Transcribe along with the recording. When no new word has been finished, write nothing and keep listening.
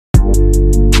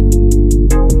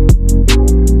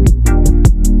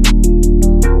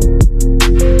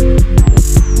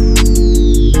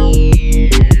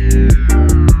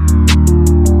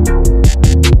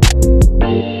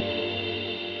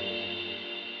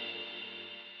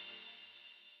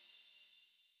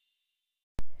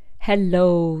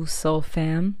Hello, Soul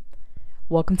Fam.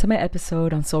 Welcome to my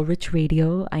episode on Soul Rich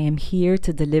Radio. I am here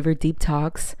to deliver deep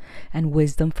talks and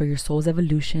wisdom for your soul's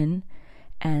evolution.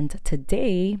 And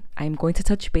today, I'm going to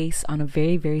touch base on a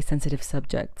very, very sensitive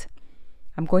subject.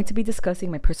 I'm going to be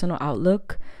discussing my personal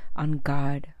outlook on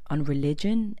God, on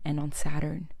religion, and on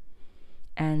Saturn.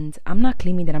 And I'm not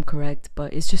claiming that I'm correct,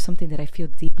 but it's just something that I feel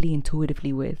deeply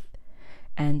intuitively with.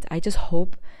 And I just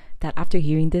hope that after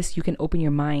hearing this, you can open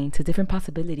your mind to different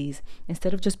possibilities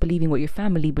instead of just believing what your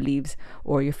family believes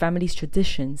or your family's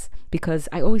traditions. Because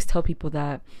I always tell people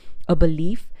that a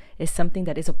belief is something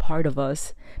that is a part of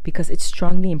us because it's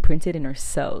strongly imprinted in our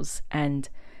cells, and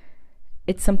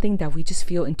it's something that we just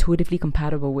feel intuitively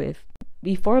compatible with.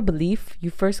 Before a belief,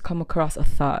 you first come across a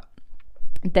thought,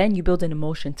 then you build an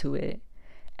emotion to it,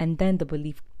 and then the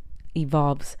belief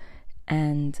evolves,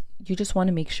 and you just want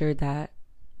to make sure that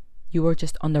you are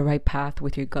just on the right path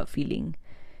with your gut feeling.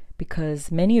 Because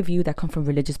many of you that come from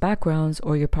religious backgrounds,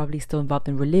 or you're probably still involved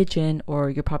in religion, or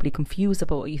you're probably confused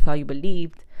about what you thought you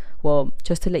believed, well,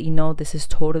 just to let you know, this is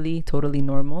totally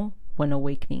normal when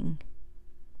awakening.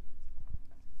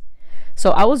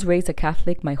 So I was raised a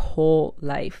Catholic my whole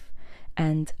life,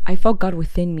 and I felt God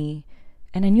within me,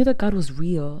 and I knew that God was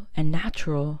real and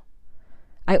natural.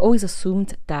 I always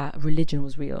assumed that religion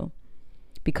was real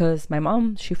because my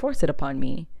mom, she forced it upon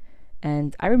me.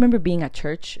 And I remember being at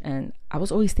church and I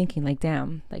was always thinking like,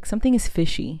 damn, like something is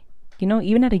fishy. You know,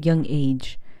 even at a young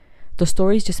age, the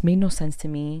stories just made no sense to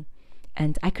me.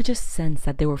 And I could just sense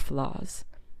that there were flaws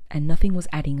and nothing was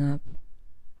adding up.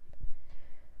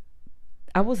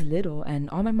 I was little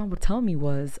and all my mom would tell me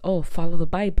was, oh, follow the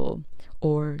Bible,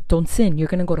 or don't sin, you're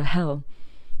going to go to hell.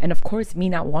 And of course, me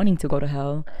not wanting to go to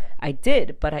hell, I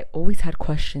did, but I always had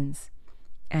questions.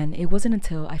 And it wasn't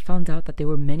until I found out that there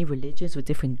were many religions with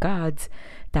different gods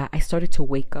that I started to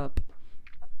wake up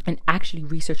and actually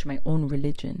research my own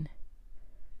religion.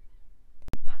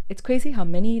 It's crazy how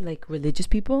many religious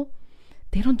people,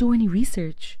 they don't do any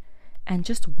research. And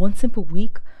just one simple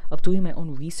week of doing my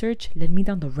own research led me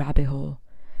down the rabbit hole.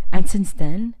 And since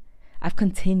then, I've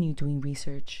continued doing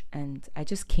research and I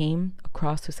just came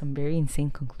across to some very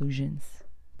insane conclusions.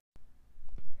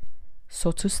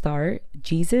 So to start,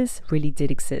 Jesus really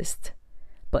did exist,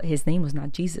 but his name was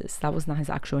not Jesus. That was not his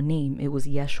actual name. It was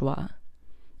Yeshua.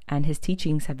 And his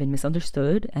teachings have been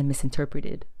misunderstood and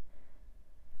misinterpreted.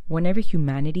 Whenever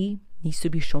humanity needs to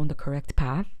be shown the correct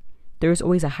path, there is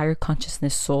always a higher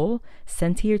consciousness soul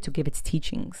sent here to give its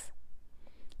teachings.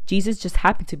 Jesus just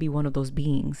happened to be one of those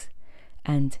beings,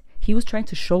 and he was trying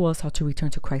to show us how to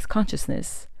return to Christ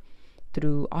consciousness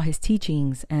through all his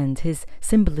teachings and his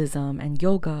symbolism and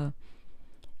yoga.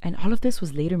 And all of this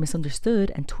was later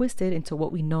misunderstood and twisted into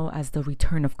what we know as the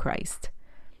return of Christ.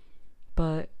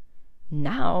 But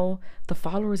now the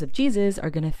followers of Jesus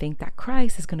are going to think that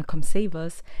Christ is going to come save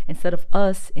us instead of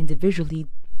us individually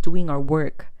doing our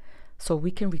work, so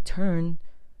we can return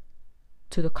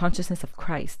to the consciousness of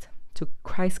Christ, to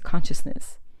Christ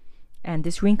consciousness. And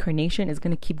this reincarnation is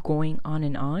going to keep going on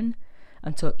and on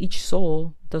until each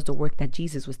soul does the work that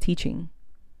Jesus was teaching.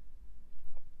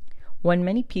 When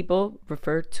many people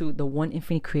refer to the one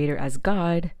infinite creator as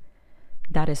God,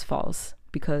 that is false,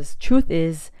 because truth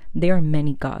is there are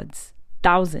many gods,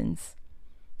 thousands.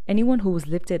 Anyone who was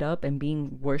lifted up and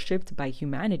being worshipped by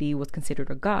humanity was considered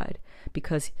a god,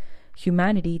 because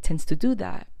humanity tends to do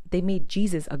that. They made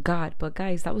Jesus a god, but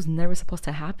guys, that was never supposed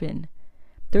to happen.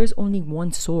 There is only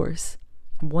one source,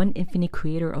 one infinite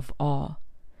creator of all.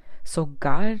 So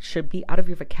God should be out of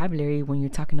your vocabulary when you're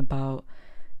talking about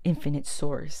infinite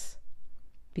source.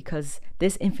 Because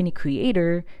this infinite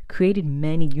creator created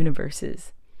many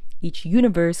universes. Each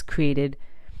universe created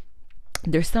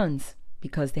their sons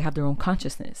because they have their own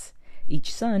consciousness.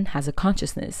 Each sun has a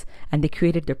consciousness and they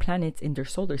created their planets in their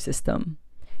solar system.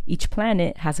 Each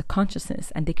planet has a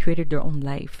consciousness and they created their own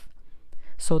life.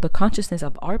 So the consciousness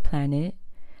of our planet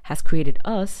has created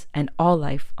us and all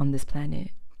life on this planet.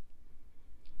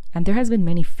 And there has been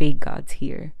many fake gods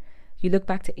here. You look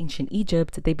back to ancient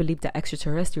Egypt, they believed that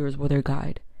extraterrestrials were their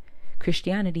God.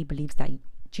 Christianity believes that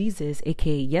Jesus,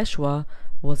 aka Yeshua,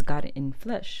 was God in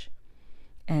flesh.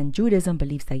 And Judaism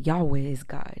believes that Yahweh is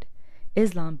God.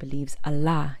 Islam believes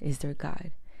Allah is their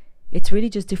God. It's really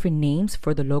just different names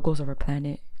for the logos of our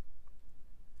planet.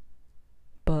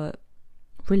 But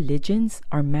religions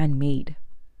are man-made.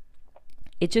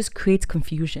 It just creates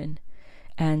confusion.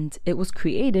 And it was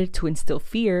created to instill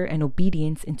fear and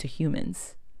obedience into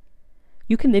humans.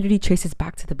 You can literally trace this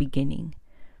back to the beginning.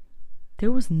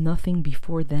 There was nothing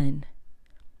before then.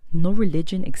 No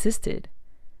religion existed.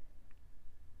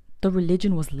 The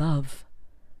religion was love.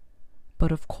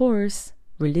 But of course,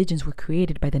 religions were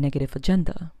created by the negative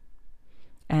agenda.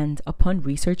 And upon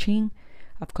researching,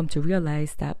 I've come to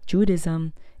realize that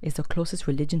Judaism is the closest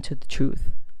religion to the truth,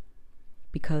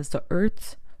 because the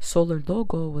Earth's solar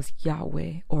logo was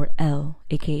Yahweh, or El,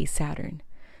 aka Saturn.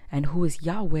 And who is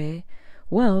Yahweh?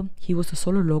 Well, he was the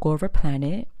solar logo of our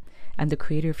planet and the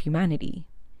creator of humanity.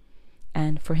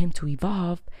 And for him to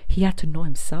evolve, he had to know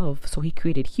himself, so he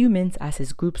created humans as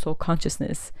his group soul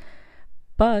consciousness.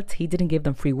 But he didn't give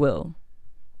them free will.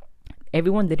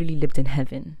 Everyone literally lived in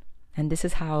heaven. And this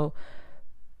is how,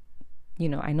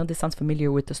 I know this sounds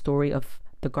familiar with the story of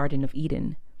the Garden of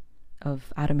Eden,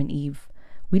 of Adam and Eve.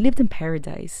 We lived in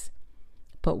paradise,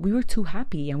 but we were too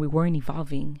happy and we weren't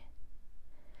evolving.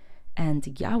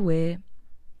 And Yahweh,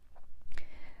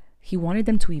 he wanted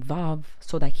them to evolve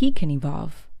so that he can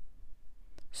evolve.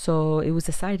 So it was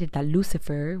decided that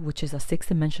Lucifer, which is a sixth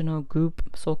dimensional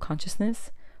group soul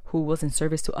consciousness who was in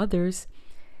service to others,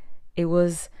 it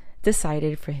was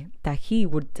decided for him that he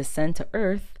would descend to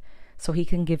earth so he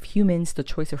can give humans the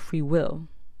choice of free will,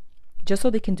 just so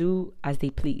they can do as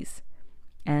they please.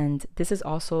 And this is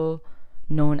also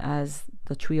known as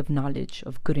the tree of knowledge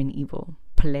of good and evil,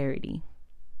 polarity,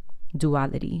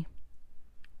 duality.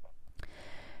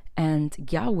 And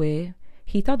Yahweh,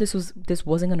 he thought this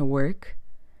wasn't going to work.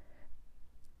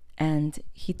 And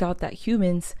he thought that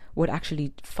humans would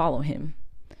actually follow him.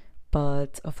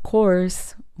 But of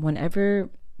course, whenever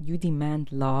you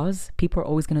demand laws, people are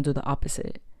always going to do the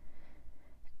opposite.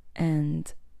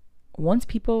 And once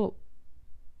people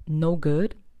know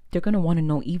good, they're going to want to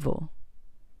know evil.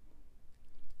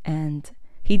 And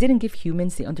he didn't give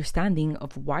humans the understanding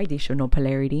of why they should know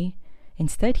polarity.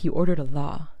 Instead, he ordered a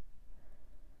law.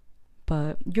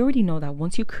 But you already know that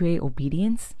once you create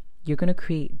obedience, you're going to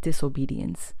create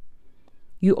disobedience.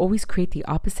 You always create the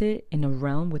opposite in a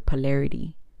realm with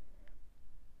polarity.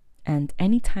 And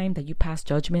anytime that you pass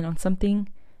judgment on something,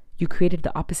 you created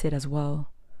the opposite as well.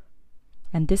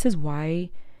 And this is why,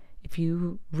 if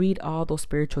you read all those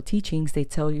spiritual teachings, they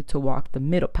tell you to walk the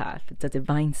middle path, the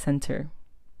divine center.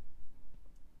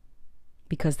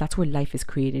 Because that's where life is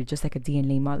created, just like a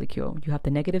DNA molecule. You have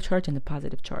the negative charge and the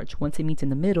positive charge. Once it meets in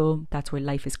the middle, that's where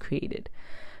life is created.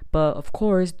 But of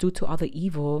course, due to all the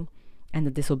evil and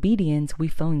the disobedience, we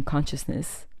fell in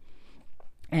consciousness.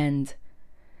 And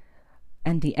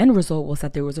the end result was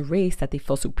that there was a race that they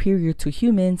felt superior to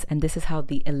humans, and this is how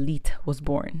the elite was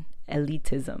born.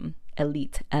 Elitism.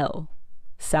 Elite. El.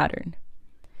 Saturn.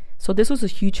 So this was a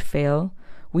huge fail.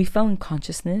 We fell in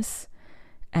consciousness,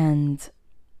 and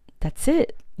that's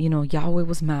it. Yahweh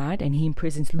was mad, and he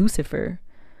imprisons Lucifer.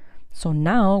 So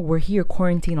now we're here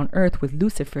quarantined on Earth with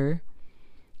Lucifer,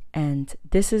 and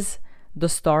this is the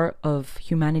start of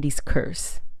humanity's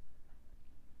curse.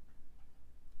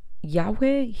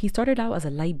 Yahweh, he started out as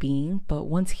a light being, but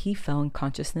once he fell in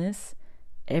consciousness,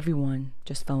 everyone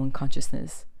just fell in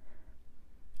consciousness.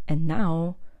 And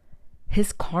now,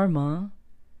 his karma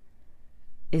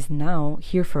is now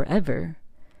here forever.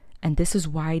 And this is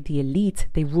why the elite,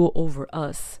 they rule over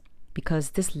us.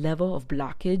 Because this level of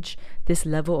blockage, this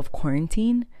level of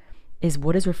quarantine, is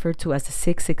what is referred to as the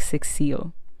 666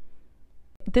 seal.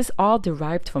 This all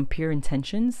derived from pure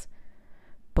intentions,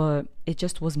 but it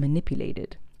just was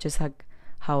manipulated. Just like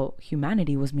how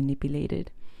humanity was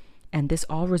manipulated. And this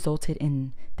all resulted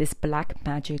in this black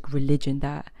magic religion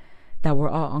that we're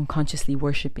all unconsciously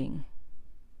worshiping.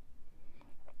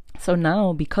 So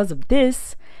now, because of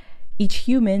this, each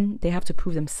human, they have to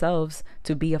prove themselves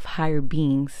to be of higher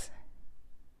beings.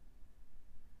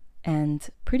 And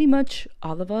pretty much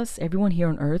all of us, everyone here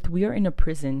on earth, we are in a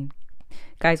prison.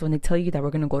 Guys, when they tell you that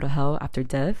we're going to go to hell after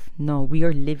death, no, we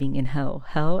are living in hell.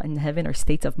 Hell and heaven are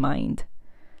states of mind.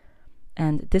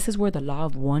 And this is where the law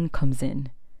of one comes in.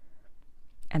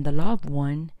 And the law of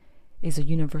one is a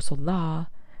universal law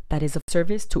that is of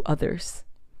service to others.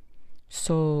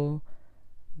 So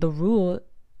the rule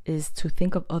is to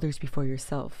think of others before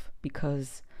yourself,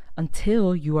 because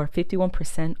until you are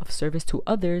 51% of service to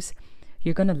others,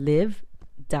 you're going to live,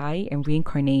 die, and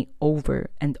reincarnate over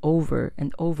and over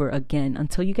and over again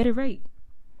until you get it right.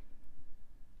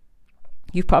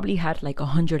 You've probably had like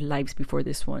 100 lives before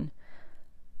this one.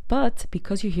 But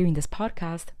because you're hearing this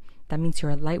podcast, that means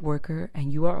you're a light worker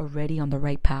and you are already on the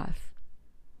right path.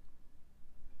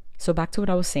 So back to what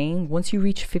I was saying, once you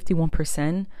reach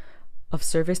 51% of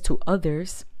service to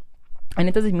others, and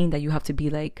it doesn't mean that you have to be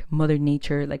like Mother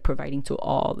Nature, like providing to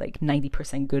all, like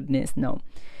 90% goodness. No,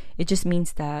 it just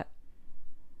means that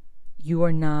you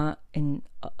are not in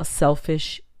a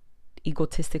selfish,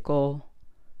 egotistical,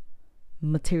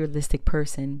 materialistic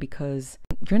person, because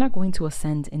you're not going to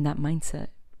ascend in that mindset.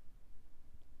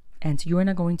 And you are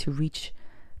not going to reach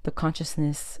the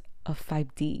consciousness of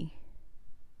 5D.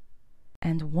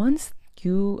 And once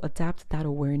you adapt that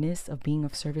awareness of being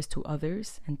of service to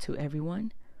others and to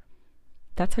everyone,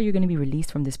 that's how you're going to be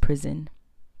released from this prison.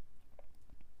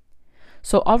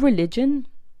 So all religion,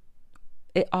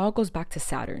 it all goes back to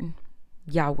Saturn.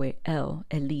 Yahweh, El,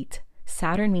 Elite.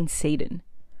 Saturn means Satan.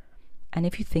 And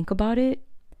if you think about it,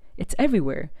 it's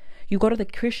everywhere. You go to the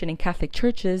Christian and Catholic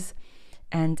churches,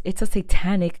 and it's a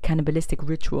satanic, cannibalistic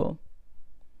ritual.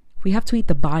 We have to eat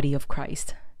the body of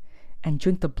Christ and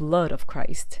drink the blood of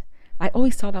Christ. I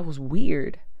always thought that was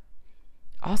weird.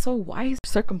 Also, why is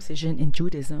circumcision in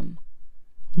Judaism?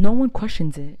 No one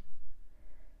questions it.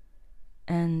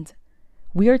 And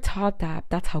we are taught that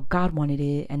that's how God wanted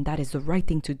it, and that is the right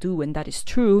thing to do, and that is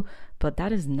true, but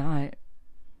that is not.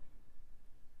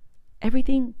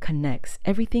 Everything connects.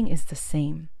 Everything is the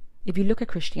same. If you look at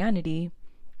Christianity,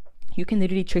 you can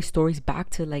literally trace stories back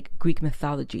to like Greek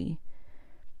mythology.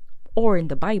 Or in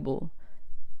the Bible,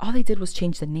 all they did was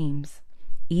change the names.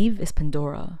 Eve is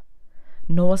Pandora.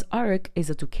 Noah's Ark is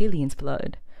a Deucalion's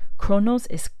blood. Kronos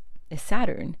is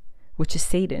Saturn, which is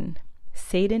Satan.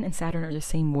 Satan and Saturn are the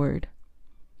same word.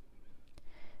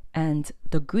 And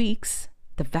the Greeks,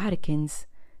 the Vaticans,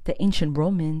 the ancient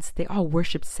Romans, they all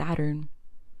worshipped Saturn.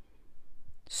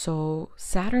 So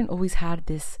Saturn always had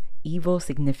this evil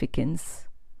significance.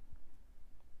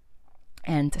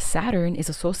 And Saturn is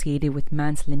associated with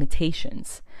man's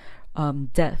limitations,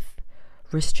 death,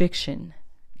 restriction,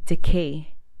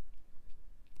 decay.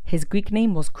 His Greek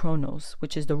name was Kronos,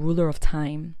 which is the ruler of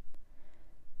time.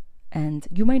 And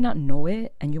you might not know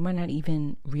it, and you might not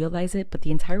even realize it, but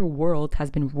the entire world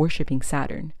has been worshipping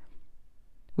Saturn,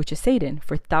 which is Satan,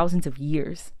 for thousands of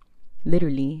years.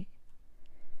 Literally.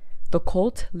 The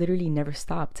cult literally never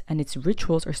stopped, and its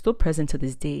rituals are still present to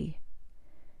this day.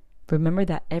 Remember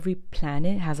that every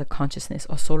planet has a consciousness,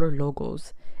 a solar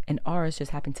logos, and ours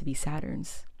just happen to be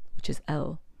Saturn's, which is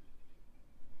El.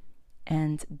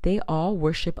 And they all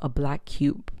worship a black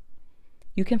cube.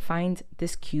 You can find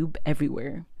this cube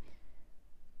everywhere.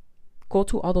 Go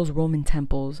to all those Roman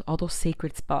temples, all those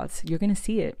sacred spots. You're going to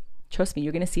see it. Trust me,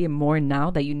 you're going to see it more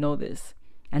now that you know this.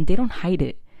 And they don't hide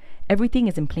it. Everything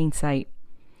is in plain sight.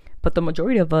 But the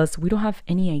majority of us, we don't have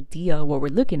any idea what we're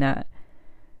looking at.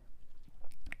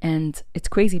 And it's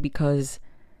crazy because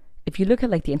if you look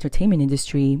at like the entertainment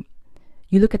industry,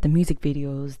 you look at the music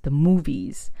videos, the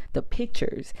movies, the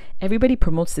pictures, everybody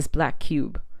promotes this black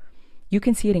cube. You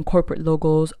can see it in corporate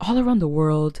logos all around the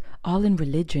world, all in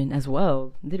religion as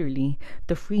well, literally.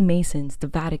 The Freemasons, the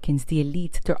Vaticans, the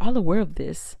elite, they're all aware of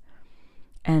this.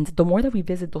 And the more that we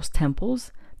visit those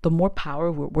temples, the more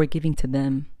power we're giving to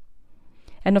them.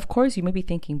 And of course, you may be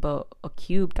thinking, but a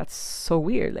cube, that's so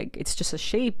weird. Like, it's just a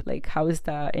shape. Like, how is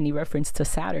that any reference to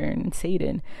Saturn and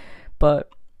Satan? But,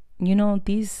 you know,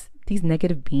 these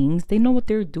negative beings, they know what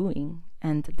they're doing.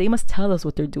 And they must tell us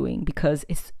what they're doing because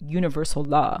it's universal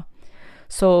law.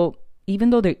 So even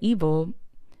though they're evil,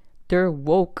 they're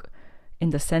woke in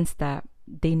the sense that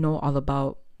they know all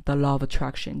about the law of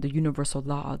attraction, the universal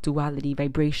law, duality,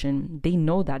 vibration. They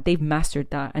know that. They've mastered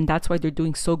that. And that's why they're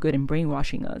doing so good in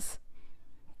brainwashing us.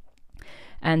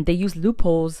 And they use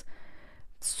loopholes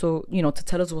so, you know, to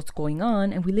tell us what's going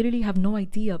on. And we literally have no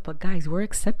idea. But guys, we're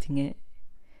accepting it.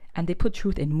 And they put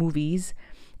truth in movies,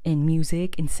 in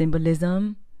music, in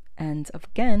symbolism. And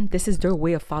again, this is their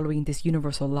way of following this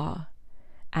universal law.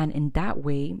 And in that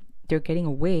way, they're getting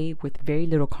away with very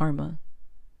little karma.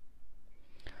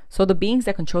 So the beings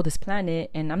that control this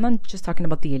planet, and I'm not just talking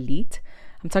about the elite,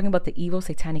 I'm talking about the evil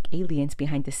satanic aliens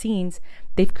behind the scenes.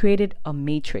 They've created a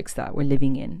matrix that we're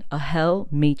living in, a hell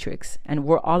matrix, and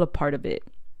we're all a part of it,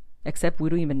 except we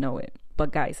don't even know it.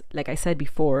 But guys, like I said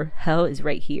before, hell is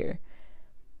right here.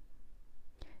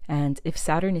 And if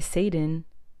Saturn is Satan,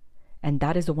 and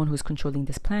that is the one who's controlling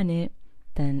this planet,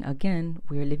 then again,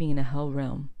 we are living in a hell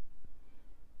realm.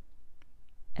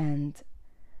 And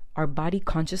our body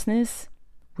consciousness,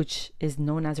 which is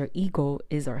known as our ego,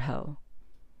 is our hell.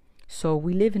 So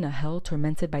we live in a hell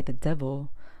tormented by the devil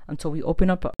until we open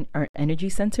up our energy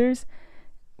centers,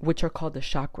 which are called the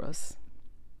chakras.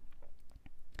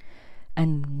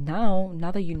 And now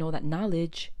that you know that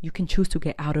knowledge, you can choose to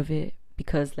get out of it.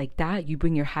 Because like that, you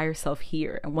bring your higher self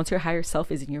here. And once your higher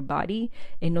self is in your body,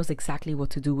 it knows exactly what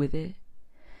to do with it.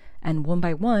 And one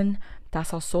by one,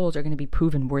 that's how souls are going to be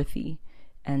proven worthy.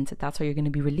 And that's how you're going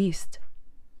to be released.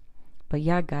 But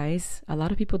yeah, guys, a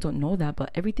lot of people don't know that,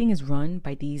 but everything is run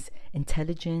by these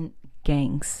intelligent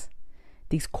gangs,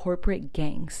 these corporate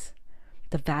gangs,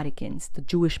 the Vaticans, the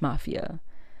Jewish mafia,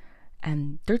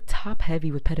 and they're top heavy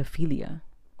with pedophilia.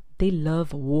 They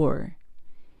love war.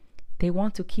 They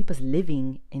want to keep us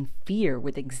living in fear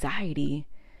with anxiety.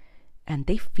 And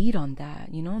they feed on that,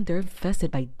 you know? They're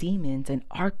infested by demons and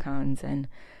archons. And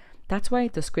that's why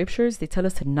the scriptures, they tell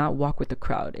us to not walk with the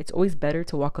crowd. It's always better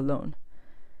to walk alone,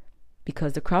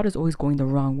 because the crowd is always going the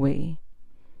wrong way.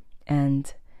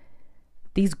 And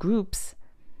these groups,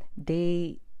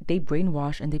 they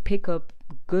brainwash and they pick up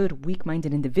good,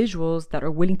 weak-minded individuals that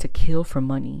are willing to kill for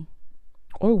money,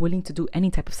 or willing to do any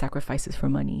type of sacrifices for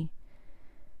money.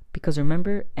 Because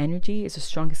remember, energy is the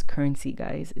strongest currency,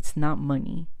 guys. It's not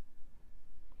money.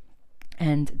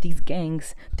 And these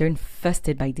gangs, they're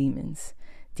infested by demons.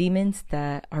 Demons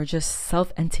that are just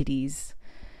self-entities.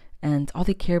 And all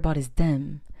they care about is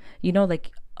them. You know,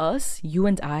 like us, you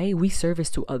and I, we service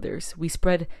to others. We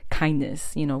spread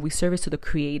kindness, you know, we service to the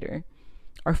Creator.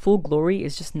 Our full glory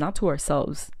is just not to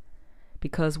ourselves.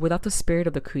 Because without the spirit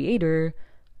of the Creator,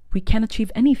 we can't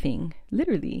achieve anything,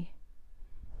 literally.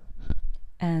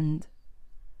 And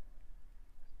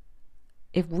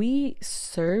if we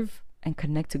serve and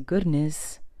connect to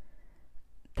goodness,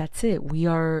 that's it.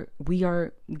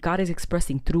 God is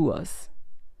expressing through us.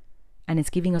 And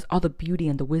it's giving us all the beauty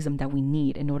and the wisdom that we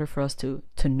need in order for us to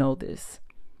know this.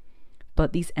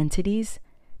 But these entities,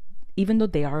 even though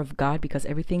they are of God, because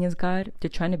everything is God, they're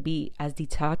trying to be as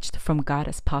detached from God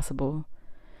as possible.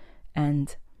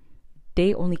 And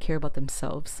they only care about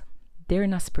themselves. They're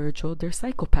not spiritual, they're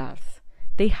psychopaths.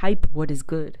 They hype what is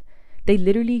good. They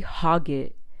literally hog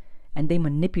it and they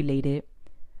manipulate it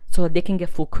so that they can get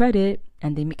full credit,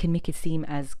 and they can make it seem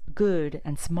as good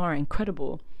and smart and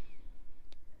credible.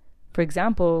 For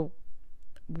example,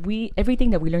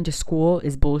 everything that we learned to school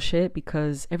is bullshit,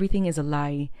 because everything is a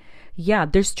lie. Yeah,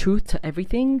 there's truth to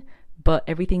everything, but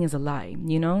everything is a lie,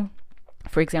 you know?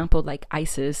 For example, like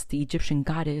Isis, the Egyptian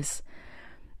goddess,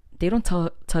 they don't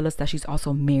tell us that she's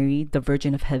also Mary, the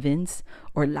Virgin of Heavens,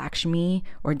 or Lakshmi,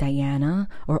 or Diana,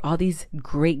 or all these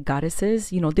great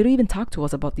goddesses. You know, they don't even talk to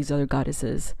us about these other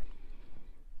goddesses.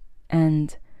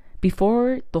 And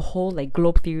before the whole like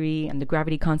globe theory and the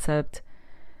gravity concept,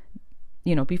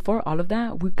 you know, before all of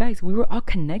that, we were all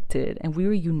connected and we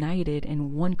were united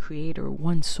in one Creator,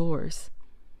 one source.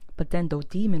 But then the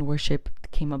demon worship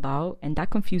came about, and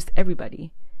that confused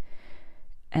everybody.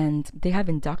 And they have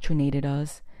indoctrinated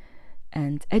us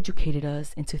and educated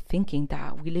us into thinking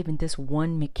that we live in this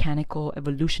one mechanical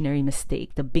evolutionary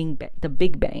mistake, the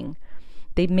Big Bang.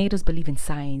 They made us believe in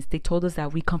science. They told us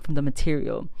that we come from the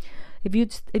material. If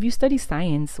you study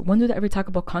science, when do they ever talk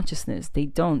about consciousness? They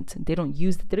don't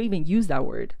even use that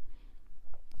word.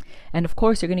 And of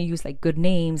course, they're going to use like good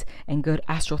names and good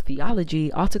astral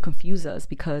theology, all to confuse us,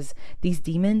 because these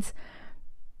demons,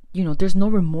 you know, there's no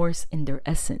remorse in their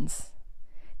essence.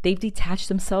 They've detached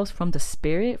themselves from the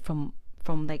spirit, from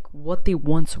like what they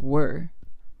once were,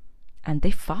 and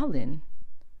they've fallen.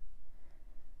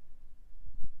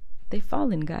 They've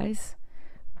fallen, guys.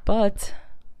 But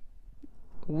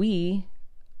we,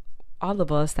 all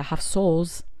of us that have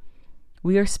souls,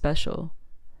 we are special,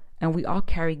 and we all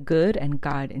carry good and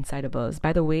God inside of us.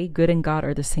 By the way, good and God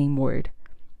are the same word,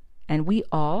 and we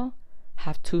all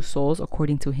have two souls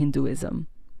according to Hinduism.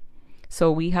 So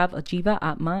we have a Jiva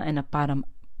Atma and a Param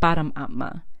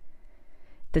Atma.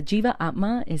 The Jiva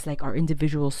Atma is like our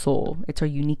individual soul. It's our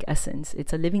unique essence.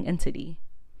 It's a living entity.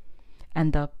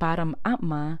 And the Param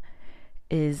Atma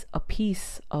is a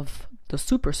piece of the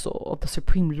super soul of the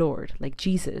Supreme Lord, like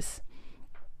Jesus.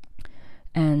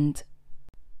 And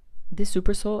this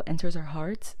super soul enters our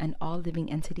hearts and all living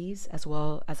entities, as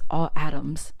well as all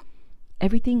atoms.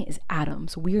 Everything is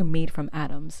atoms. We are made from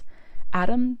atoms.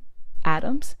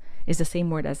 Atoms is the same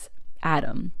word as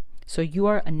Adam. So you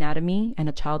are anatomy and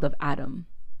a child of Adam.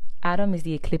 Adam is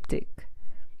the ecliptic.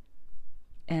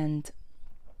 And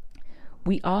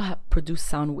we all produce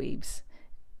sound waves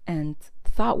and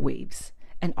thought waves.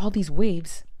 And all these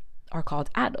waves are called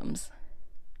atoms.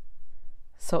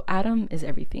 So Adam is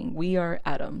everything. We are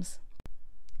atoms.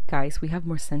 Guys, we have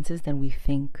more senses than we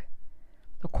think.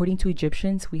 According to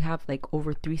Egyptians, we have like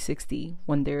over 360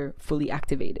 when they're fully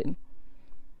activated.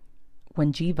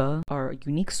 When Jiva, our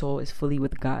unique soul, is fully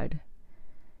with God.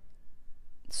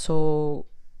 So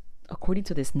according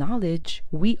to this knowledge,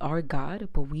 we are God,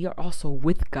 but we are also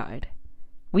with God.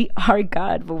 We are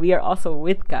God, but we are also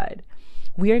with God.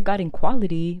 We are God in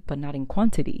quality, but not in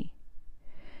quantity.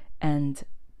 And,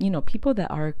 you know, people that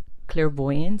are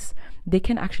clairvoyants, they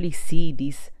can actually see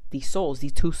these souls,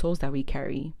 these two souls that we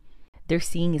carry. Their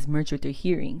seeing is merged with their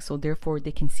hearing, so therefore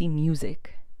they can see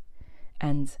music.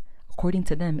 And according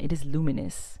to them, it is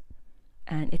luminous.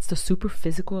 And it's the super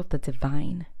physical of the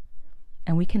divine.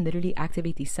 And we can literally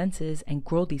activate these senses and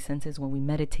grow these senses when we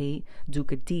meditate, do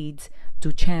good deeds,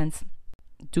 do chants,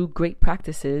 do great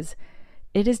practices,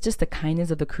 it is just the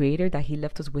kindness of the Creator that He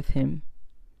left us with Him.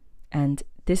 And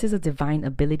this is a divine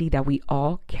ability that we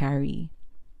all carry.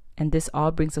 And this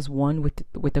all brings us one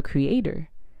with the Creator.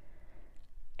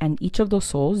 And each of those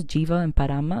souls, Jiva and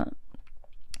Parama,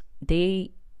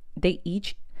 they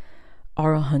each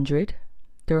are 100.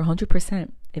 They're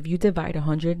 100%. If you divide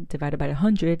 100 divided by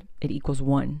 100, it equals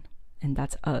 1. And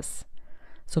that's us.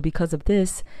 So because of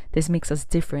this makes us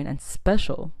different and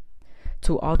special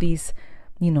to all these,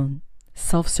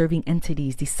 self-serving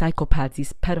entities, these psychopaths,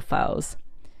 these pedophiles.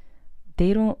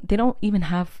 They don't even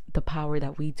have the power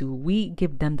that we do. We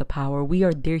give them the power. We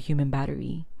are their human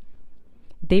battery.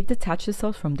 They've detached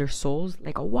themselves from their souls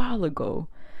like a while ago.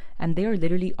 And they are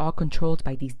literally all controlled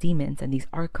by these demons and these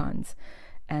archons.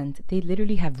 And they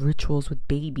literally have rituals with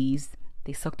babies.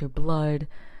 They suck their blood.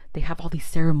 They have all these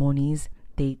ceremonies.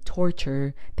 They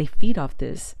torture. They feed off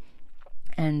this.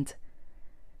 And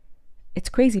it's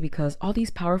crazy because all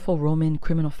these powerful Roman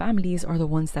criminal families are the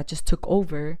ones that just took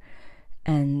over.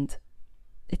 And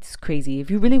it's crazy.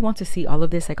 If you really want to see all of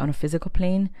this like on a physical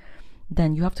plane,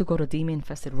 then you have to go to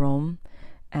demon-infested Rome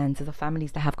and to the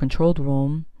families that have controlled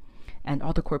Rome and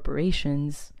all the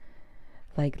corporations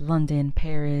like London,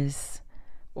 Paris,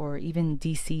 or even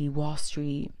DC, Wall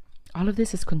Street. All of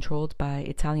this is controlled by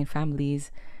Italian families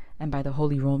and by the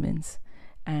Holy Romans.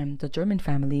 And the German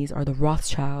families are the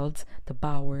Rothschilds, the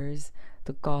Bauers,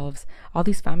 the Gauls. All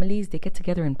these families, they get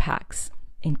together in packs,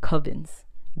 in covens.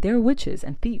 They're witches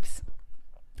and thieves.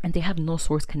 And they have no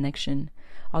source connection.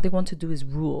 All they want to do is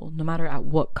rule, no matter at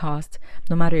what cost,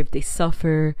 no matter if they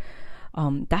suffer.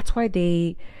 That's why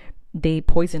they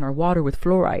poison our water with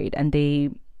fluoride, and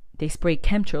they spray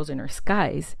chemtrails in our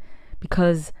skies,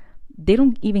 because they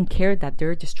don't even care that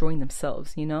they're destroying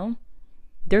themselves,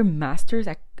 They're masters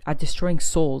at destroying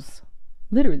souls,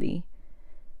 literally.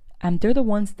 And they're the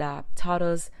ones that taught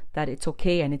us that it's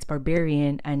okay and it's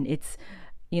barbarian and it's,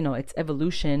 it's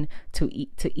evolution to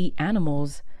eat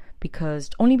animals, because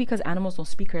animals don't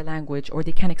speak our language or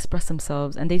they can't express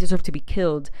themselves and they deserve to be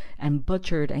killed and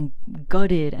butchered and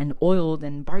gutted and oiled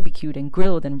and barbecued and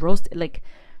grilled and roasted. Like,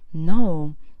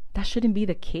 no, that shouldn't be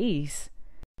the case.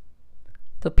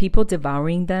 The people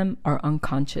devouring them are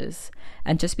unconscious.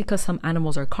 And just because some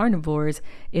animals are carnivores,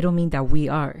 it don't mean that we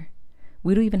are.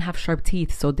 We don't even have sharp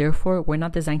teeth, so therefore we're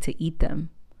not designed to eat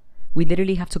them. We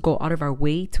literally have to go out of our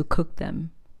way to cook them.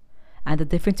 And the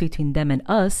difference between them and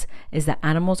us is that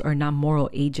animals are not moral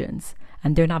agents,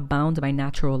 and they're not bound by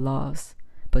natural laws.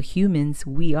 But humans,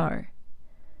 we are.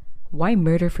 Why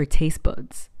murder for taste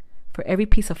buds? For every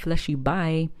piece of flesh you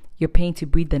buy, you're paying to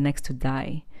breed the next to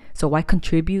die. So why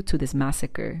contribute to this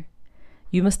massacre?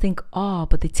 You must think,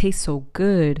 but they taste so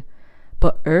good.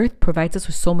 But Earth provides us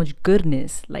with so much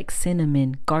goodness, like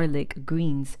cinnamon, garlic,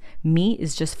 greens. Meat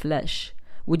is just flesh.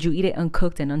 Would you eat it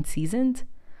uncooked and unseasoned?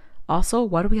 Also,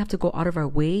 why do we have to go out of our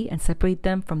way and separate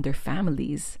them from their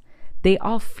families? They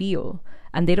all feel,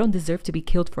 and they don't deserve to be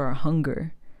killed for our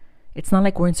hunger. It's not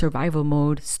like we're in survival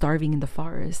mode, starving in the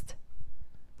forest.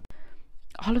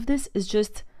 All of this is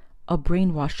just a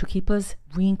brainwash to keep us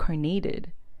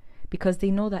reincarnated, because they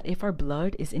know that if our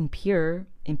blood is impure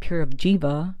of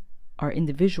Jiva, our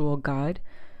individual God,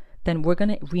 then we're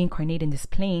going to reincarnate in this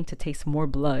plane to taste more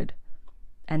blood.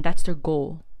 And that's their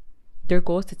goal. Their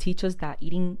goal is to teach us that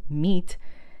eating meat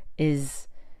is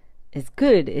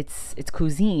good. It's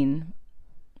cuisine.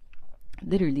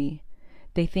 Literally.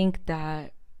 They think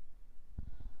that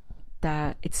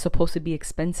it's supposed to be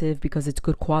expensive because it's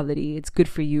good quality. It's good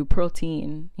for you,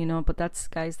 protein, but that's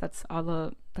all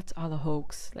a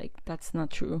hoax. Like, that's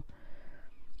not true.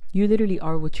 You literally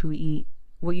are what you eat.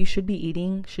 What you should be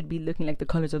eating should be looking like the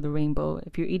colors of the rainbow.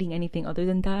 If you're eating anything other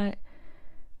than that,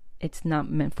 it's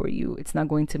not meant for you. It's not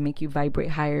going to make you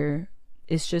vibrate higher.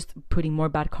 It's just putting more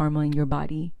bad karma in your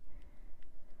body.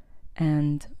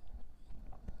 And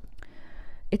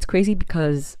it's crazy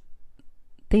because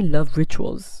they love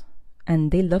rituals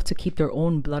and they love to keep their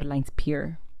own bloodlines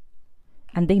pure.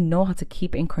 And they know how to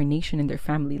keep incarnation in their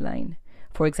family line.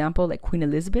 For example, like Queen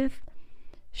Elizabeth,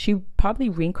 she probably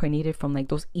reincarnated from like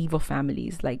those evil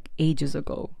families like ages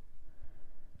ago.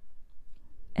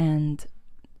 And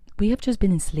we have just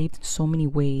been enslaved in so many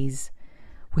ways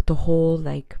with the whole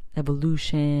like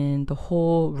evolution, the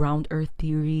whole round earth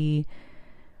theory.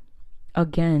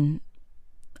 Again,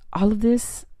 all of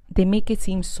this, they make it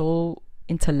seem so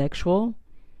intellectual.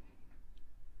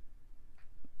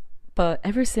 But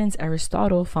ever since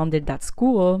Aristotle founded that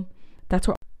school, that's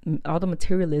where all the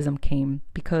materialism came.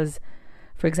 Because,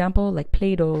 for example, like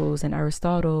Plato's and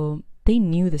Aristotle, they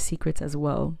knew the secrets as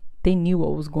well. They knew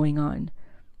what was going on.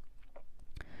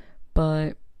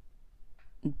 But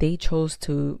they chose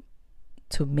to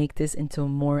make this into a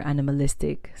more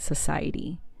animalistic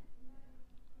society.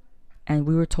 And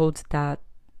we were told that,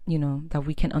 that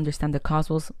we can understand the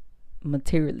cosmos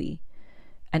materially,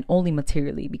 and only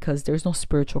materially, because there's no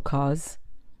spiritual cause.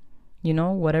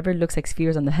 Whatever looks like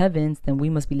spheres on the heavens, then we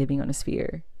must be living on a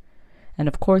sphere. And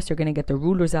of course, they're going to get their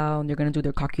rulers out and they're going to do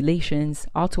their calculations,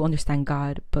 all to understand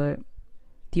God. But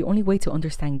the only way to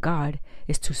understand God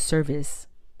is to service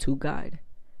to God.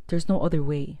 There's no other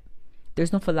way.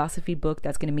 There's no philosophy book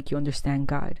that's going to make you understand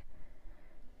God.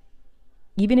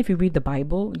 Even if you read the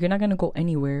Bible, you're not going to go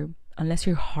anywhere unless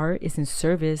your heart is in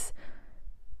service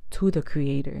to the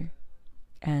Creator.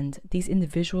 And these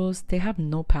individuals, they have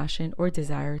no passion or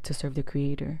desire to serve the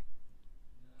Creator.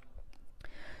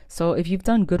 So if you've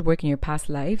done good work in your past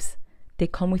lives, they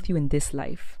come with you in this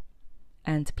life.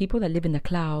 And people that live in the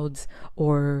clouds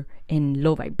or in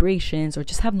low vibrations or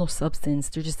just have no substance,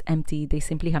 they're just empty, they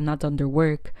simply have not done their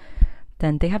work,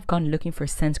 then they have gone looking for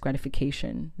sense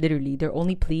gratification. Literally, they're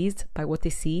only pleased by what they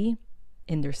see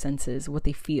in their senses, what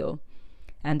they feel.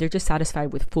 And they're just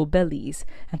satisfied with full bellies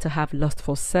and to have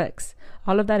lustful sex.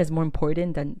 All of that is more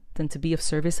important than to be of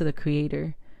service to the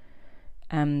Creator.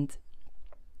 And,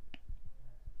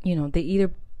 they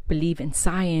either believe in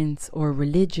science or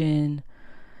religion,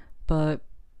 but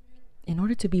in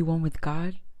order to be one with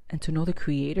God and to know the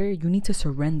Creator, you need to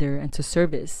surrender and to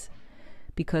service.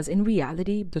 Because in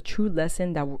reality, the true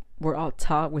lesson that we're all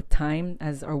taught with time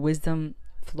as our wisdom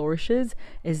flourishes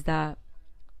is that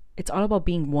it's all about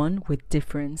being one with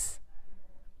difference.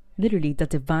 Literally, the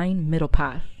divine middle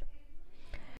path.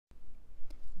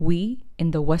 We,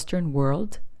 in the Western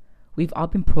world, we've all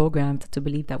been programmed to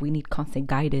believe that we need constant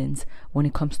guidance when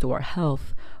it comes to our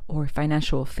health or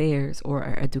financial affairs or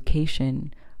our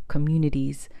education,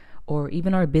 communities, or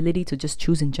even our ability to just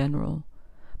choose in general.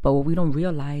 But what we don't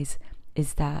realize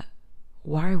is that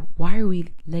why are we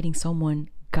letting someone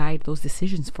guide those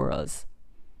decisions for us?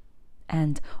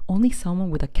 And only someone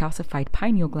with a calcified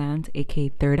pineal gland, aka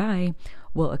third eye,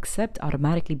 will accept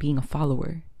automatically being a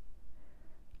follower.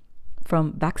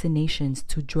 From vaccinations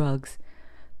to drugs,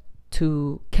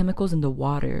 to chemicals in the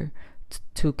water,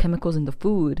 to chemicals in the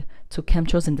food, to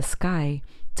chemtrails in the sky,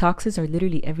 toxins are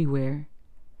literally everywhere.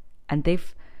 And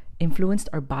they've influenced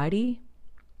our body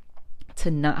to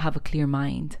not have a clear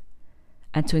mind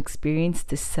and to experience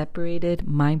this separated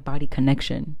mind-body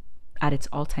connection at its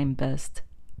all-time best.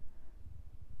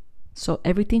 So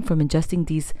everything from ingesting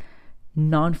these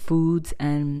non-foods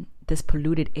and this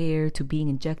polluted air to being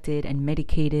injected and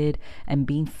medicated and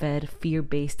being fed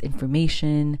fear-based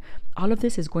information, all of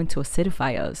this is going to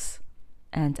acidify us.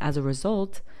 And as a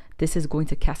result, this is going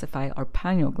to calcify our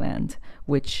pineal gland,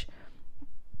 which,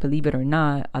 believe it or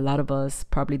not, a lot of us,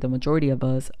 probably the majority of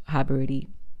us, have already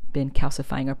been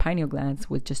calcifying our pineal glands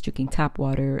with just drinking tap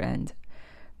water and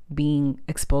being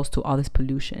exposed to all this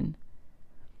pollution.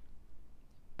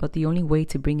 But the only way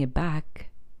to bring it back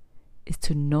is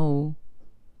to know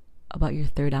about your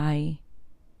third eye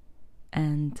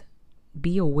and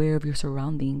be aware of your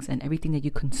surroundings and everything that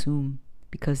you consume.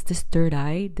 Because this third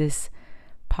eye, this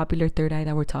popular third eye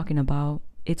that we're talking about,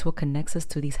 it's what connects us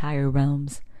to these higher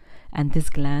realms. And this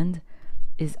gland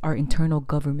is our internal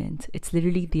government. It's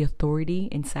literally the authority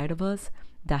inside of us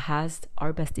that has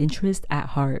our best interest at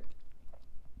heart.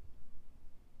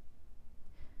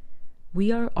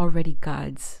 We are already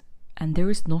gods, and there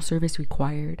is no service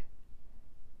required.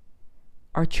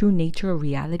 Our true nature or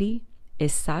reality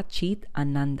is Sat Chit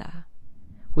Ananda,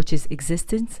 which is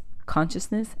existence,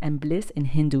 consciousness, and bliss in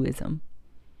Hinduism.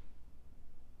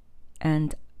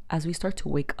 And as we start to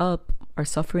wake up, our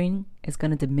suffering is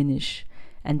going to diminish,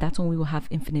 and that's when we will have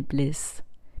infinite bliss,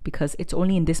 because it's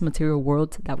only in this material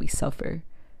world that we suffer.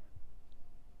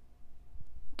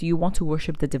 Do you want to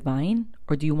worship the divine,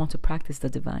 or do you want to practice the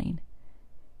divine?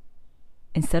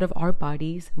 Instead of our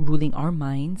bodies ruling our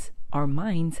minds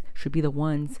should be the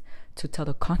ones to tell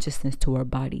the consciousness to our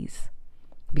bodies.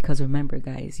 Because remember,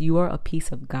 guys, you are a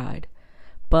piece of God,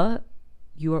 but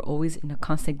you are always in a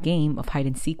constant game of hide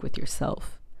and seek with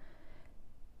yourself.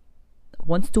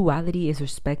 Once duality is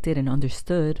respected and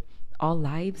understood, all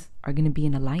lives are going to be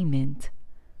in alignment.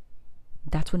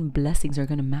 That's when blessings are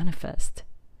going to manifest.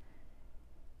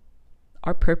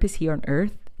 Our purpose here on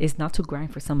earth is not to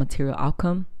grind for some material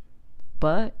outcome,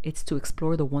 but it's to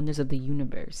explore the wonders of the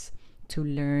universe, to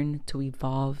learn, to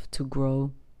evolve, to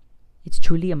grow. It's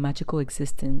truly a magical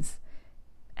existence.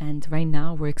 And right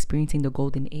now we're experiencing the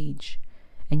golden age,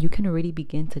 and you can already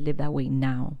begin to live that way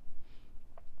now.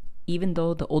 Even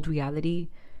though the old reality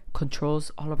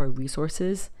controls all of our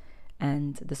resources,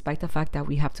 and despite the fact that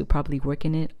we have to probably work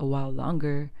in it a while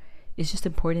longer, It's just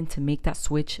important to make that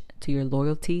switch to your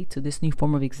loyalty to this new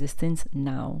form of existence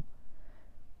now.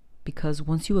 Because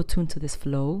once you attune to this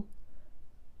flow,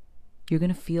 you're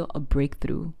going to feel a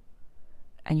breakthrough.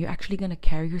 And you're actually going to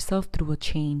carry yourself through a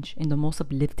change in the most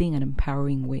uplifting and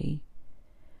empowering way.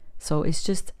 So it's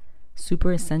just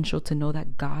super essential to know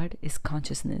that God is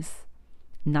consciousness,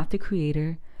 not the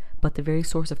creator, but the very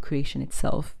source of creation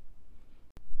itself.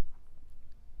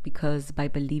 Because by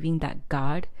believing that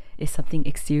God is something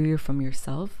exterior from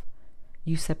yourself,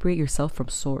 you separate yourself from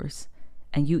source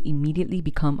and you immediately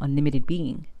become a limited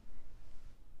being.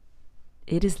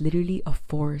 It is literally a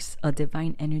force, a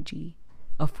divine energy,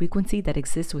 a frequency that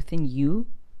exists within you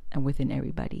and within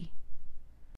everybody.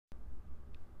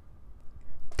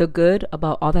 The good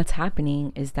about all that's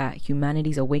happening is that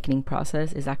humanity's awakening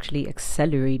process is actually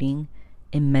accelerating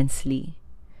immensely.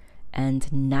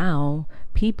 And now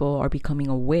people are becoming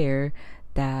aware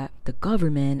that the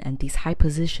government and these high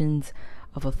positions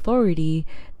of authority,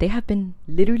 they have been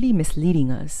literally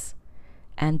misleading us.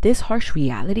 And this harsh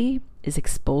reality is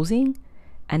exposing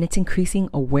and it's increasing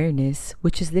awareness,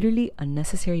 which is literally a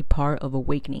necessary part of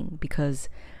awakening, because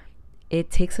it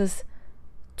takes us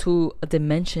to a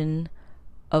dimension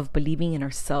of believing in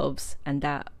ourselves and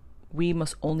that we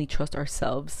must only trust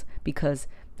ourselves, because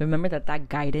remember that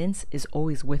guidance is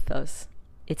always with us.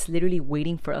 It's literally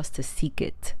waiting for us to seek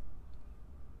it.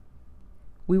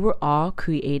 We were all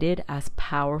created as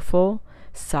powerful,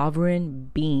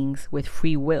 sovereign beings with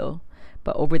free will,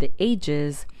 but over the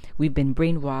ages, we've been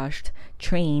brainwashed,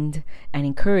 trained, and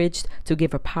encouraged to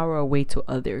give our power away to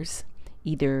others,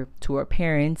 either to our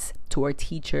parents, to our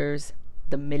teachers,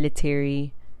 the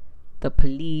military, the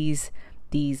police,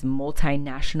 these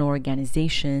multinational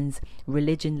organizations,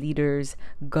 religion leaders,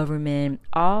 government,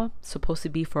 all supposed to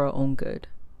be for our own good.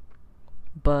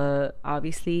 But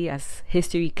obviously, as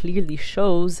history clearly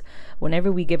shows,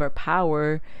 whenever we give our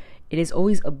power, it is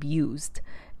always abused.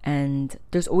 And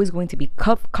there's always going to be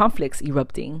conflicts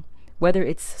erupting, whether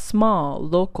it's small,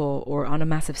 local, or on a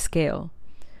massive scale.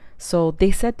 So they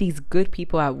set these good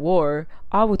people at war,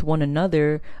 all with one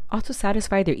another, all to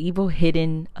satisfy their evil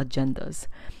hidden agendas,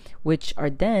 which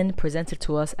are then presented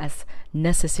to us as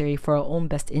necessary for our own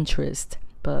best interest.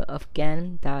 But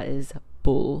again, that is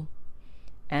bull.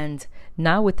 And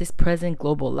now with this present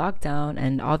global lockdown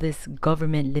and all this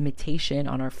government limitation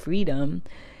on our freedom,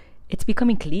 it's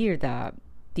becoming clear that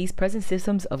these present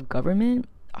systems of government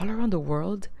all around the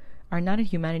world are not in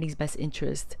humanity's best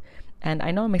interest. And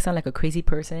I know I may sound like a crazy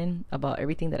person about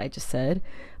everything that I just said,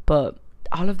 but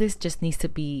all of this just needs to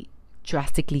be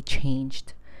drastically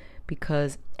changed,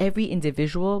 because every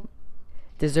individual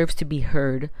deserves to be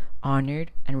heard,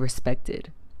 honored, and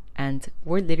respected. And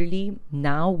we're literally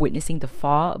now witnessing the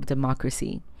fall of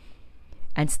democracy.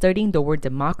 And studying the word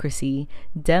democracy,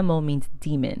 demo means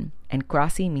demon, and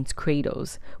krasi means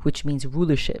kratos, which means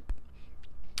rulership.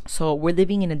 So we're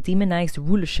living in a demonized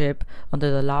rulership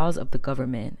under the laws of the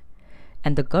government.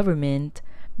 And the government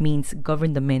means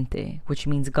govern the mente, which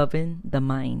means govern the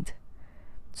mind.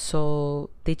 So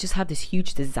they just have this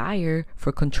huge desire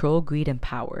for control, greed, and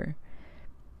power.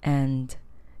 And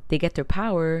they get their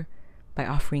power by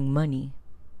offering money.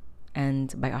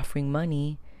 And by offering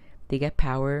money, they get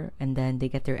power, and then they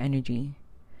get their energy.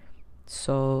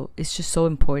 So it's just so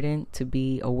important to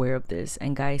be aware of this.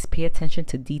 And guys, pay attention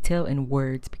to detail in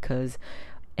words, because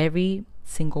every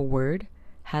single word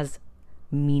has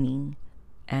meaning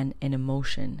and an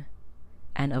emotion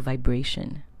and a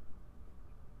vibration.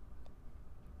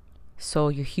 So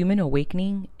your human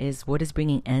awakening is what is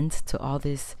bringing end to all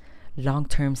this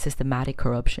long-term systematic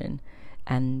corruption.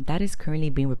 And that is currently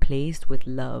being replaced with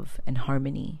love and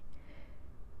harmony.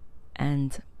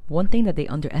 And one thing that they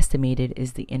underestimated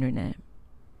is the internet.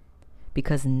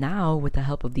 Because now, with the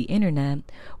help of the internet,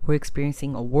 we're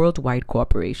experiencing a worldwide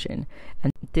cooperation.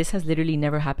 And this has literally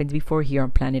never happened before here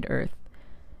on planet Earth.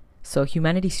 So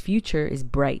humanity's future is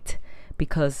bright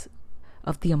because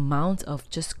of the amount of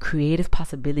just creative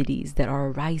possibilities that are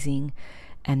arising,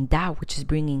 and that which is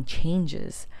bringing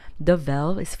changes. The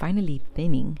veil is finally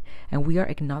thinning, and we are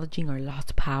acknowledging our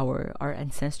lost power, our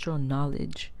ancestral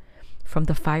knowledge. From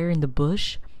the fire in the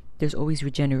bush, there's always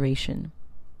regeneration.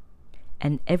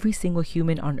 And every single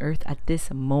human on earth at this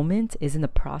moment is in the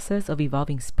process of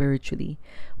evolving spiritually,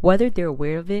 whether they're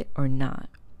aware of it or not.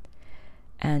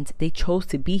 And they chose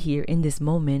to be here in this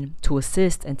moment to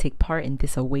assist and take part in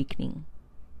this awakening.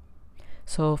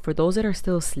 So for those that are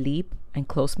still asleep and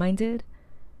close-minded,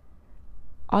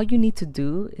 all you need to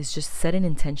do is just set an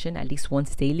intention at least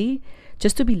once daily,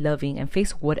 just to be loving and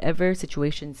face whatever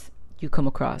situations you come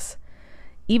across.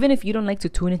 Even if you don't like to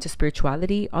tune into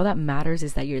spirituality, all that matters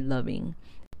is that you're loving.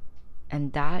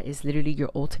 And that is literally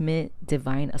your ultimate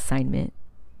divine assignment.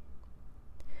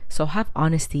 So have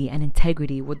honesty and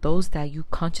integrity with those that you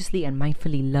consciously and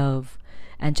mindfully love,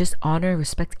 and just honor and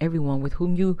respect everyone with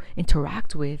whom you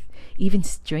interact with, even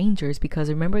strangers, because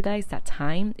remember guys, that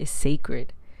time is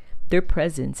sacred. Their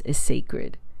presence is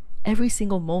sacred. Every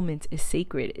single moment is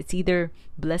sacred. It's either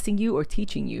blessing you or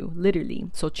teaching you, literally.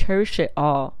 So cherish it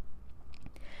all.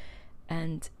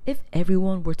 And if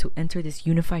everyone were to enter this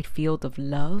unified field of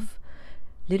love,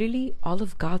 literally all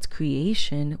of God's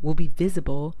creation will be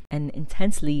visible and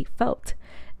intensely felt.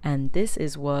 And this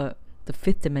is what the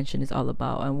fifth dimension is all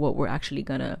about, and what we're actually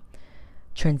gonna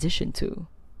transition to.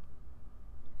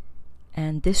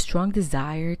 And this strong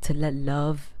desire to let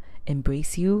love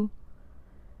embrace you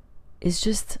is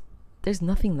just, there's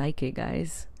nothing like it,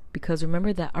 guys. Because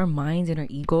remember that our minds and our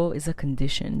ego is a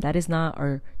condition. That is not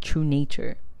our true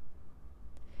nature.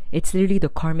 It's literally the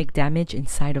karmic damage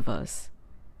inside of us.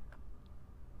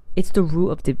 It's the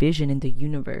root of division in the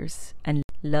universe. And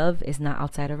love is not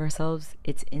outside of ourselves,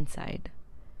 it's inside.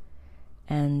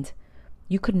 And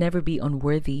you could never be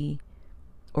unworthy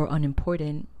or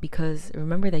unimportant, because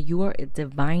remember that you are a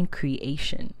divine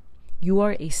creation. You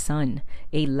are a sun,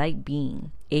 a light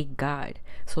being, a God.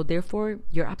 So therefore,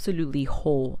 you're absolutely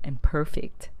whole and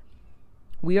perfect.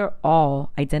 We are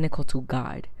all identical to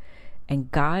God,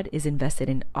 and God is invested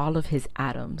in all of his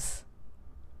atoms.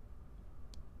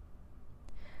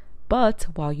 But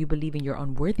while you believe in your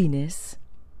unworthiness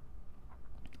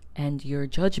and your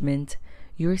judgment,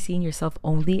 you're seeing yourself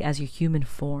only as your human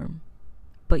form.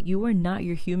 But you are not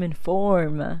your human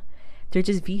form. They're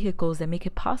just vehicles that make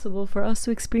it possible for us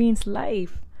to experience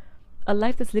life. A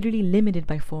life that's literally limited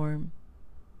by form.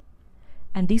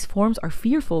 And these forms are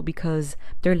fearful because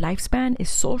their lifespan is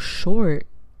so short.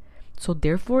 So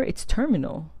therefore, it's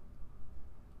terminal.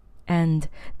 And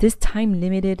this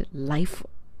time-limited life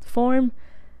form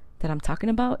that I'm talking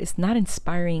about is not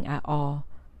inspiring at all.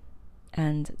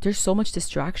 And there's so much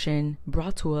distraction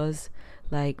brought to us,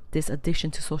 like this addiction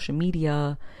to social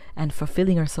media and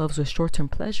fulfilling ourselves with short-term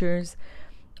pleasures,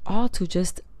 all to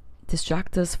just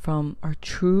distract us from our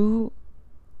true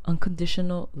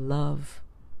unconditional love.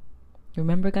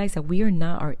 Remember, guys, that we are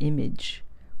not our image.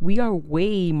 We are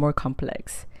way more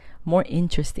complex, more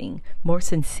interesting, more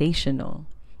sensational.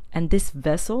 And this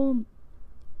vessel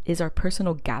is our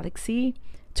personal galaxy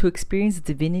to experience the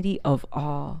divinity of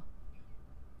all.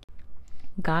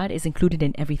 God is included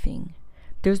in everything.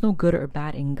 There's no good or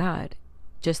bad in God,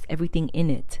 just everything in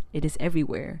it. It is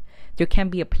everywhere. There can't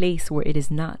be a place where it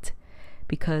is not,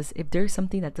 because if there's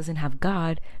something that doesn't have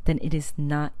God, then it is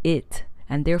not it,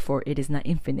 and therefore it is not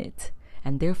infinite,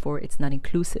 and therefore it's not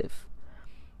inclusive.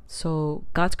 So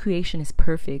God's creation is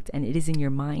perfect, and it is in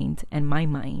your mind and my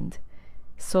mind.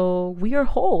 So we are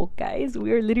whole, guys.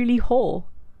 We are literally whole.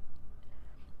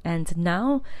 And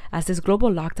now, as this global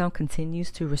lockdown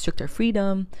continues to restrict our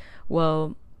freedom,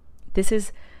 well, this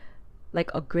is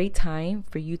like a great time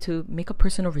for you to make a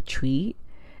personal retreat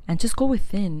and just go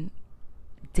within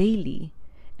daily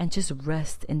and just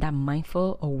rest in that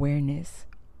mindful awareness.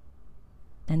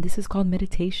 And this is called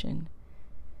meditation.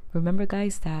 Remember,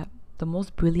 guys, that the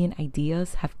most brilliant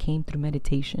ideas have came through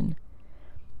meditation.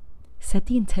 Set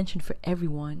the intention for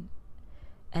everyone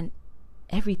and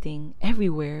everything,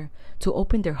 everywhere, to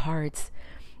open their hearts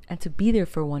and to be there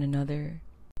for one another.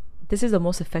 This is the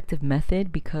most effective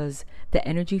method because the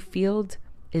energy field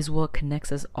is what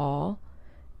connects us all,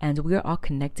 and we are all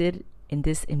connected in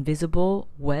this invisible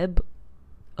web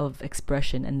of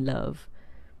expression and love,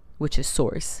 which is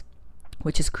source,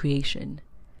 which is creation.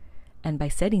 And by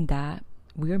setting that,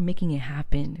 we are making it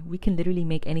happen. We can literally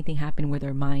make anything happen with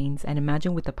our minds. And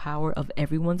imagine with the power of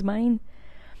everyone's mind,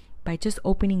 by just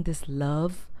opening this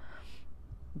love,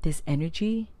 this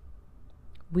energy,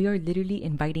 we are literally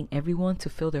inviting everyone to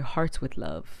fill their hearts with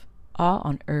love, all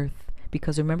on earth.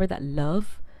 Because remember that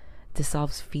love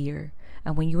dissolves fear.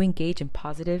 And when you engage in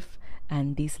positive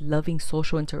and these loving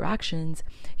social interactions,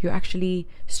 you're actually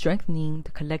strengthening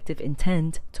the collective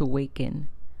intent to awaken,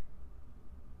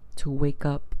 to wake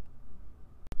up.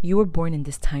 You were born in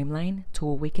this timeline to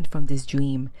awaken from this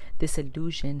dream, this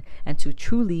illusion, and to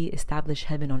truly establish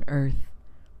heaven on earth.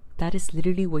 That is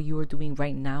literally what you are doing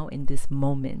right now in this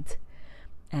moment.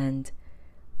 And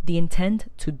the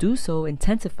intent to do so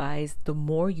intensifies the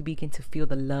more you begin to feel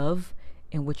the love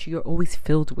in which you're always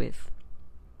filled with.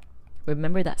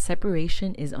 Remember that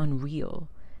separation is unreal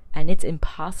and it's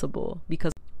impossible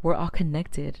because we're all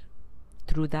connected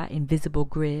through that invisible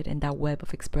grid and that web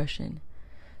of expression.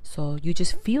 So you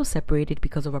just feel separated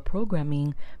because of our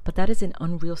programming, but that is an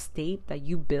unreal state that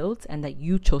you built and that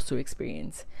you chose to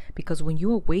experience. Because when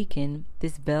you awaken,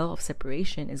 this veil of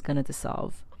separation is going to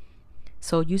dissolve.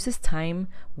 So use this time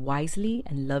wisely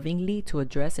and lovingly to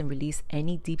address and release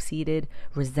any deep-seated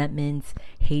resentments,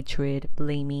 hatred,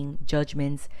 blaming,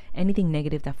 judgments, anything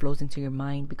negative that flows into your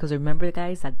mind. Because remember,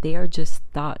 guys, that they are just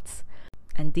thoughts.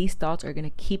 And these thoughts are going to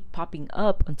keep popping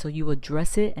up until you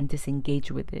address it and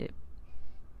disengage with it.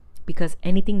 Because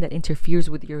anything that interferes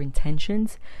with your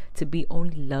intentions to be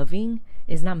only loving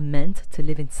is not meant to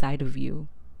live inside of you.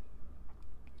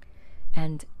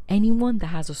 And anyone that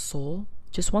has a soul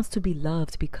just wants to be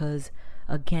loved because,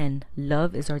 again,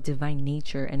 love is our divine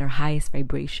nature and our highest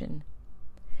vibration.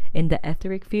 In the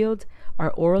etheric field,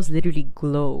 our auras literally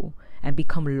glow and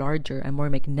become larger and more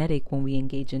magnetic when we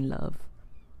engage in love.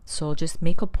 So just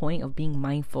make a point of being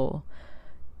mindful,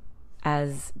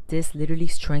 as this literally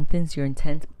strengthens your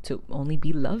intent to only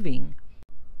be loving.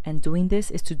 And doing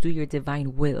this is to do your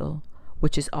divine will,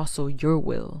 which is also your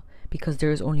will, because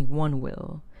there is only one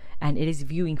will. And it is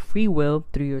viewing free will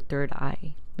through your third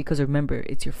eye, because remember,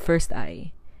 it's your first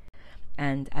eye.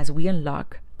 And as we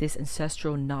unlock this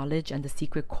ancestral knowledge and the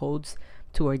secret codes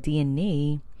to our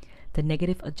DNA, the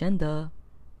negative agenda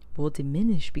will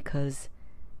diminish because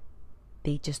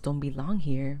they just don't belong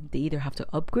here. They either have to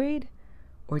upgrade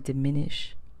or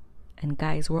diminish. And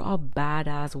guys, we're all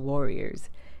badass warriors,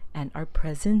 and our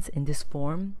presence in this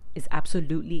form is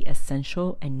absolutely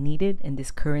essential and needed in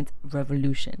this current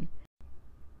revolution.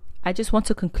 I just want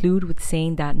to conclude with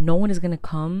saying that no one is going to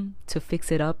come to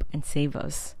fix it up and save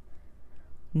us.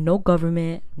 No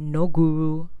government, no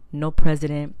guru, no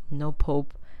president, no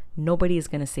pope, nobody is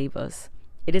going to save us.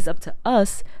 It is up to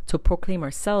us to proclaim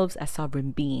ourselves as sovereign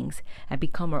beings and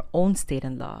become our own state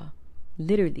and law.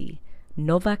 Literally,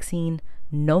 no vaccine,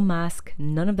 no mask,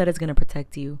 none of that is going to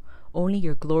protect you. Only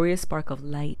your glorious spark of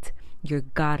light, your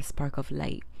God spark of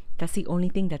light. That's the only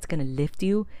thing that's going to lift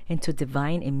you into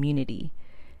divine immunity.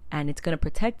 And it's going to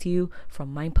protect you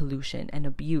from mind pollution and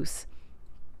abuse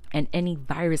and any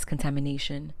virus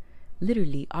contamination.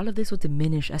 Literally, all of this will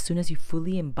diminish as soon as you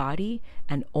fully embody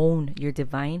and own your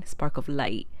divine spark of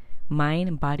light,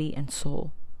 mind, body, and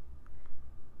soul.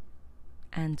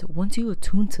 And once you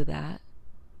attune to that,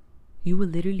 you will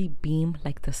literally beam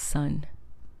like the sun.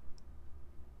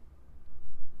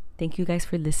 Thank you guys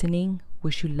for listening.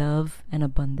 Wish you love and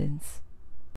abundance.